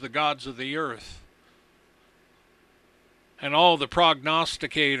challenges the gods of the earth and all the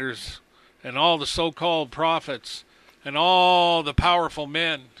prognosticators and all the so-called prophets and all the powerful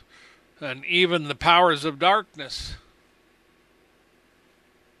men and even the powers of darkness.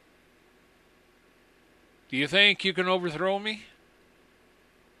 Do you think you can overthrow me?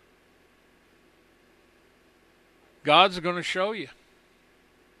 God's going to show you.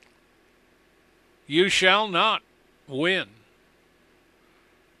 You shall not win.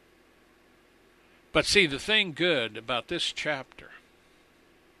 But see, the thing good about this chapter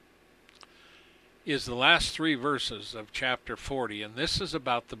is the last 3 verses of chapter 40, and this is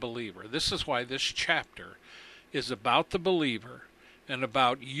about the believer. This is why this chapter is about the believer and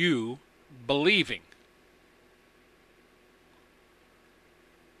about you believing.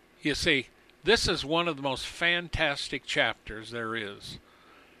 You see, this is one of the most fantastic chapters there is,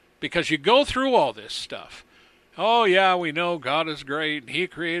 because you go through all this stuff. Oh yeah, we know God is great. He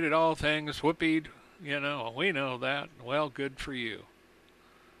created all things. Whoopee, we know that. Well, good for you.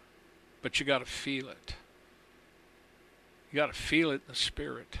 But you got to feel it. You got to feel it in the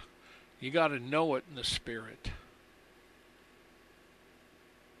Spirit. You got to know it in the Spirit.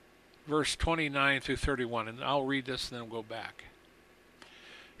 Verse 29 through 31, and I'll read this and then we'll go back.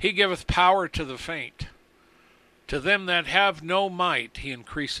 He giveth power to the faint. To them that have no might he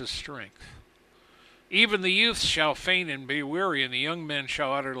increases strength. Even the youth shall faint and be weary, and the young men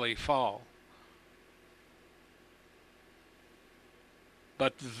shall utterly fall.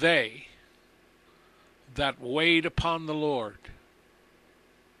 But they that wait upon the Lord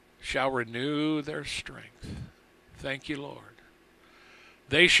shall renew their strength. Thank you, Lord.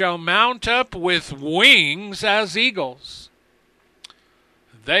 They shall mount up with wings as eagles.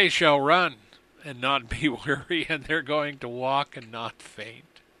 They shall run and not be weary, and they're going to walk and not faint.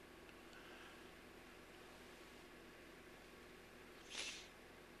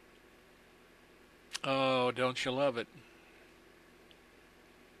 Oh, don't you love it?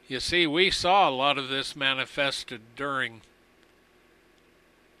 You see, we saw a lot of this manifested during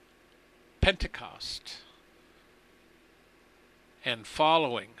Pentecost and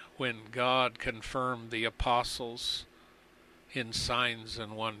following, when God confirmed the apostles in signs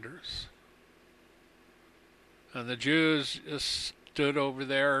and wonders. And the Jews just stood over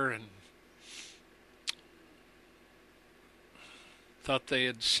there and thought they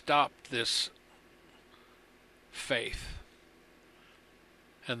had stopped this faith.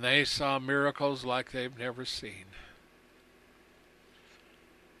 And they saw miracles like they've never seen.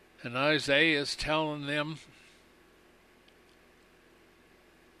 And Isaiah is telling them,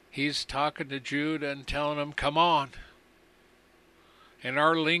 he's talking to Judah and telling them, come on. In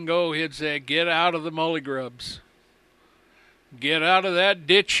our lingo, he'd say, get out of the mully grubs. Get out of that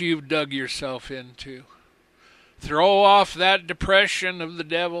ditch you've dug yourself into. Throw off that depression of the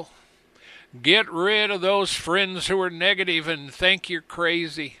devil. Get rid of those friends who are negative and think you're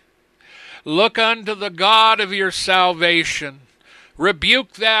crazy. Look unto the God of your salvation.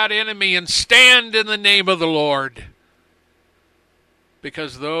 Rebuke that enemy and stand in the name of the Lord.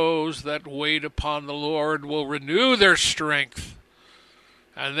 Because those that wait upon the Lord will renew their strength.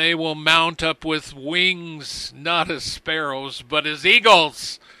 And they will mount up with wings, not as sparrows, but as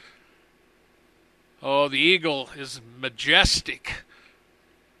eagles. Oh, the eagle is majestic.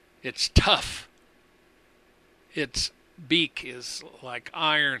 It's tough. Its beak is like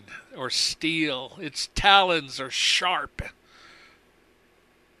iron or steel. Its talons are sharp.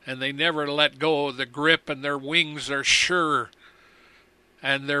 And they never let go of the grip, and their wings are sure.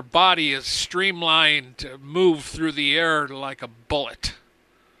 And their body is streamlined to move through the air like a bullet.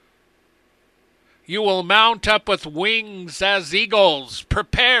 You will mount up with wings as eagles,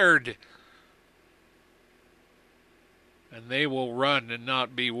 prepared. And they will run and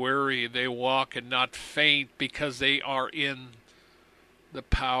not be weary. They walk and not faint, because they are in the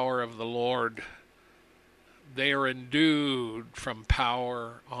power of the Lord. They are endued from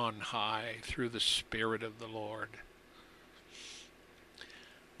power on high through the Spirit of the Lord.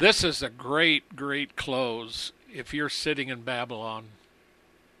 This is a great, great close. If you're sitting in Babylon,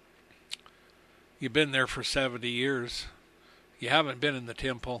 you've been there for 70 years. You haven't been in the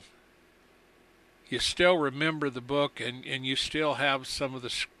temple. You still remember the book, and you still have some of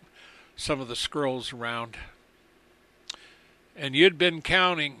the scrolls around. And you'd been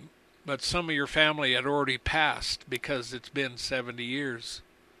counting, but some of your family had already passed because it's been 70 years.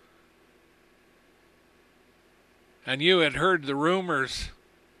 And you had heard the rumors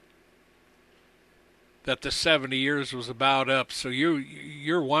that the 70 years was about up. So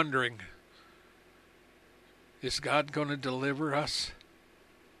you're wondering, is God going to deliver us?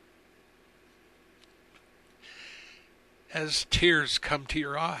 As tears come to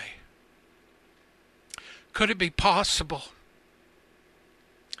your eye, could it be possible?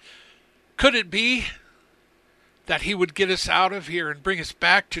 Could it be that he would get us out of here and bring us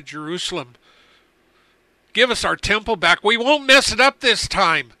back to Jerusalem? Give us our temple back. We won't mess it up this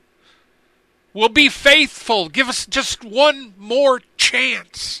time. We'll be faithful. Give us just one more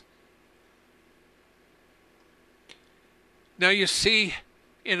chance. Now you see,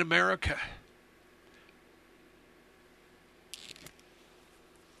 in America,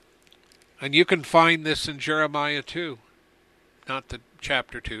 and you can find this in Jeremiah 2, not the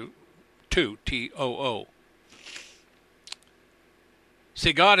chapter 2, T-O-O.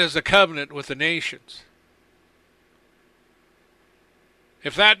 See, God has a covenant with the nations.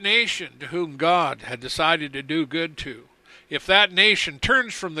 If that nation to whom God had decided to do good to, if that nation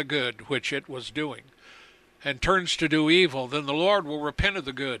turns from the good which it was doing and turns to do evil, then the Lord will repent of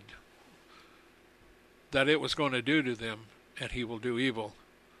the good that it was going to do to them, and he will do evil.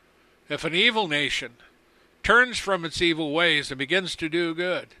 If an evil nation turns from its evil ways and begins to do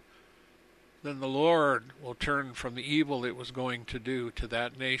good, then the Lord will turn from the evil it was going to do to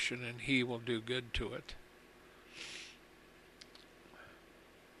that nation, and he will do good to it.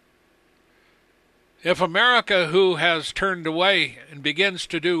 If America, who has turned away and begins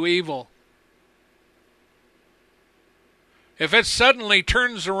to do evil, if it suddenly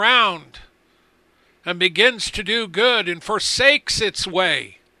turns around and begins to do good and forsakes its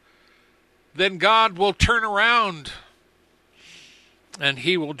way, then God will turn around and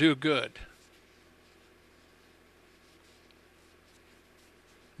he will do good.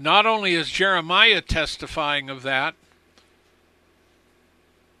 Not only is Jeremiah testifying of that,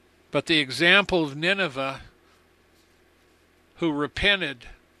 but the example of Nineveh, who repented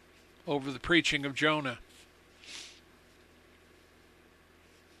over the preaching of Jonah.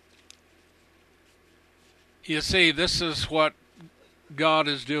 You see, this is what God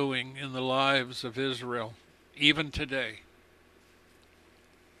is doing in the lives of Israel, even today.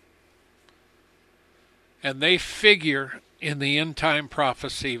 And they figure in the end-time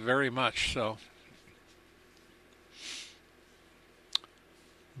prophecy very much so.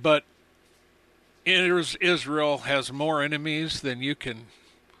 But Israel has more enemies than you can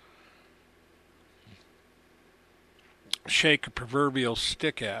shake a proverbial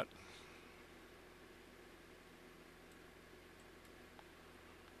stick at.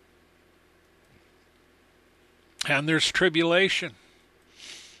 And there's tribulation.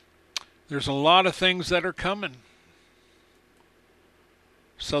 There's a lot of things that are coming.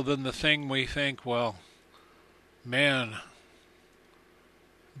 So then the thing we think, well, man,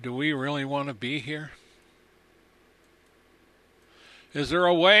 do we really want to be here? Is there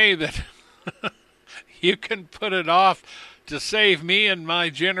a way that you can put it off to save me and my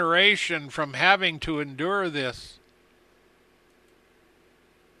generation from having to endure this?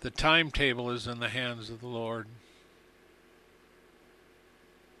 The timetable is in the hands of the Lord.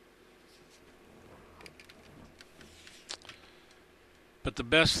 But the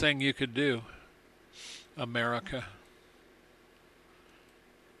best thing you could do, America,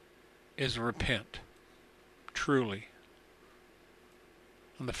 is repent, truly.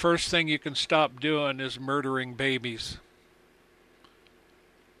 And the first thing you can stop doing is murdering babies.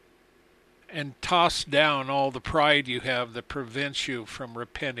 And toss down all the pride you have that prevents you from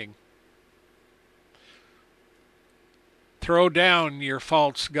repenting. Throw down your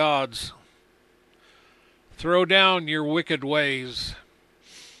false gods. Throw down your wicked ways.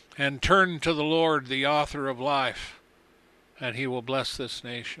 And turn to the Lord, the author of life, and He will bless this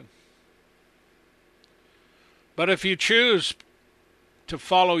nation. But if you choose to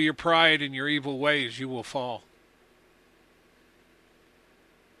follow your pride and your evil ways, you will fall.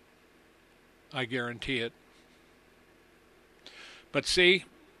 I guarantee it. But see,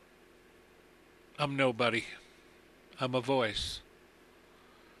 I'm nobody. I'm a voice.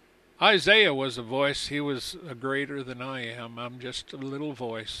 Isaiah was a voice. He was a greater than I am. I'm just a little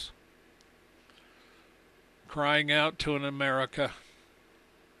voice crying out to an America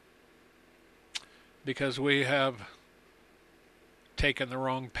because we have taken the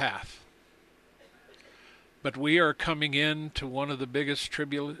wrong path. But we are coming into one of the biggest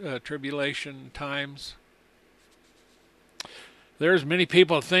tribulation times. There's many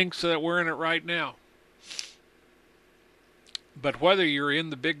people think that we're in it right now. But whether you're in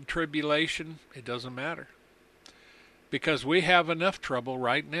the big tribulation, it doesn't matter. Because we have enough trouble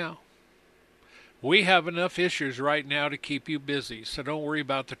right now. We have enough issues right now to keep you busy. So don't worry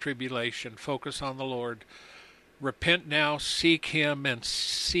about the tribulation. Focus on the Lord. Repent now, seek Him, and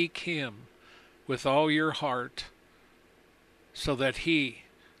seek Him with all your heart so that He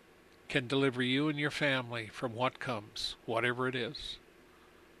can deliver you and your family from what comes, whatever it is.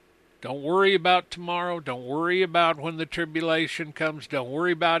 Don't worry about tomorrow. Don't worry about when the tribulation comes. Don't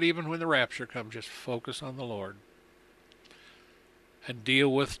worry about even when the rapture comes. Just focus on the Lord and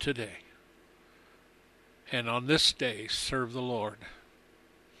deal with today. And on this day, serve the Lord.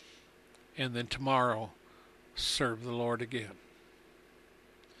 And then tomorrow, serve the Lord again.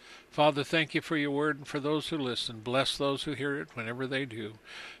 Father, thank you for your word and for those who listen. Bless those who hear it whenever they do.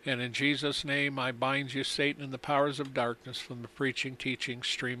 And in Jesus' name, I bind you, Satan, and the powers of darkness from the preaching, teaching,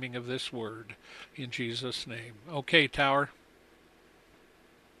 streaming of this word. In Jesus' name. Okay, Tower.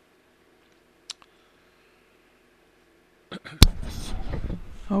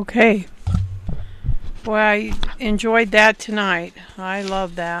 Okay. Well, I enjoyed that tonight. I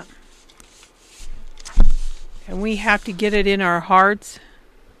love that. And we have to get it in our hearts.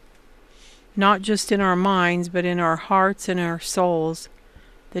 Not just in our minds, but in our hearts and our souls,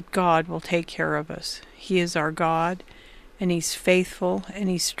 that God will take care of us. He is our God, and He's faithful, and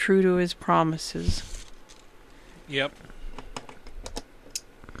He's true to His promises. Yep.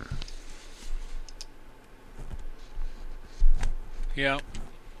 Yeah.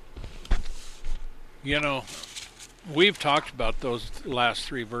 You know, we've talked about those last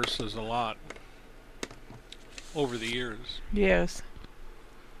 3 verses a lot over the years. Yes.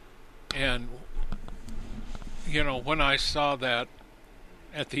 And, you know, when I saw that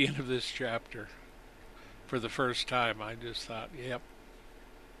at the end of this chapter for the first time, I just thought, yep.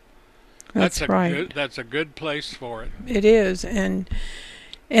 That's right. That's a good place for it. It is. And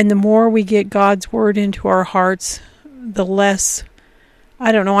the more we get God's Word into our hearts, the less,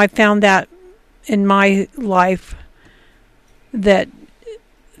 I don't know, I found that in my life that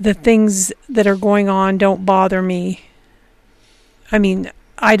the things that are going on don't bother me. I mean,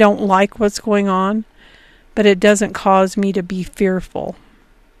 I don't like what's going on, but it doesn't cause me to be fearful.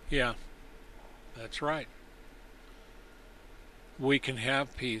 Yeah, that's right. We can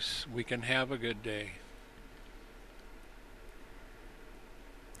have peace. We can have a good day.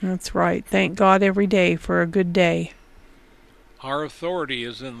 That's right. Thank God every day for a good day. Our authority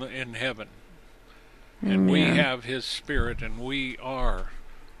is in heaven. And Amen. we have His Spirit, and we are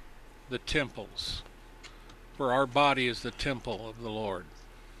the temples. For our body is the temple of the Lord.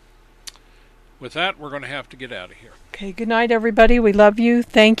 With that, we're going to have to get out of here. Okay, good night, everybody. We love you.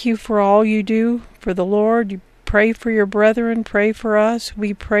 Thank you for all you do for the Lord. You pray for your brethren. Pray for us.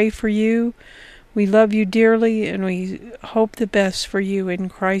 We pray for you. We love you dearly, and we hope the best for you in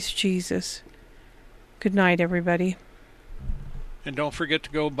Christ Jesus. Good night, everybody. And don't forget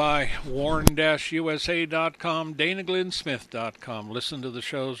to go by warn-usa.com, danaglennsmith.com. Listen to the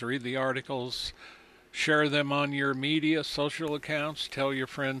shows, read the articles, share them on your media, social accounts, tell your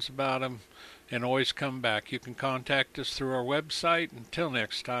friends about them, and always come back. You can contact us through our website. Until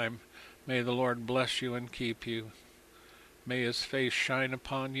next time, may the Lord bless you and keep you. May his face shine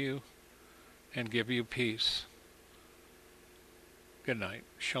upon you and give you peace. Good night.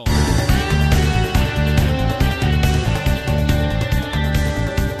 Shalom.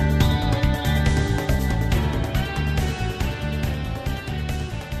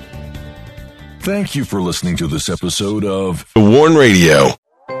 Thank you for listening to this episode of The Warn Radio.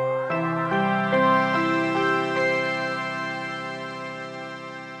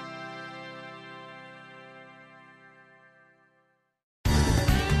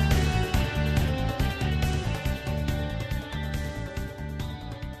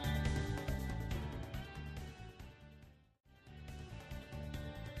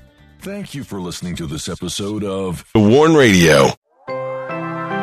 Thank you for listening to this episode of The Warn Radio.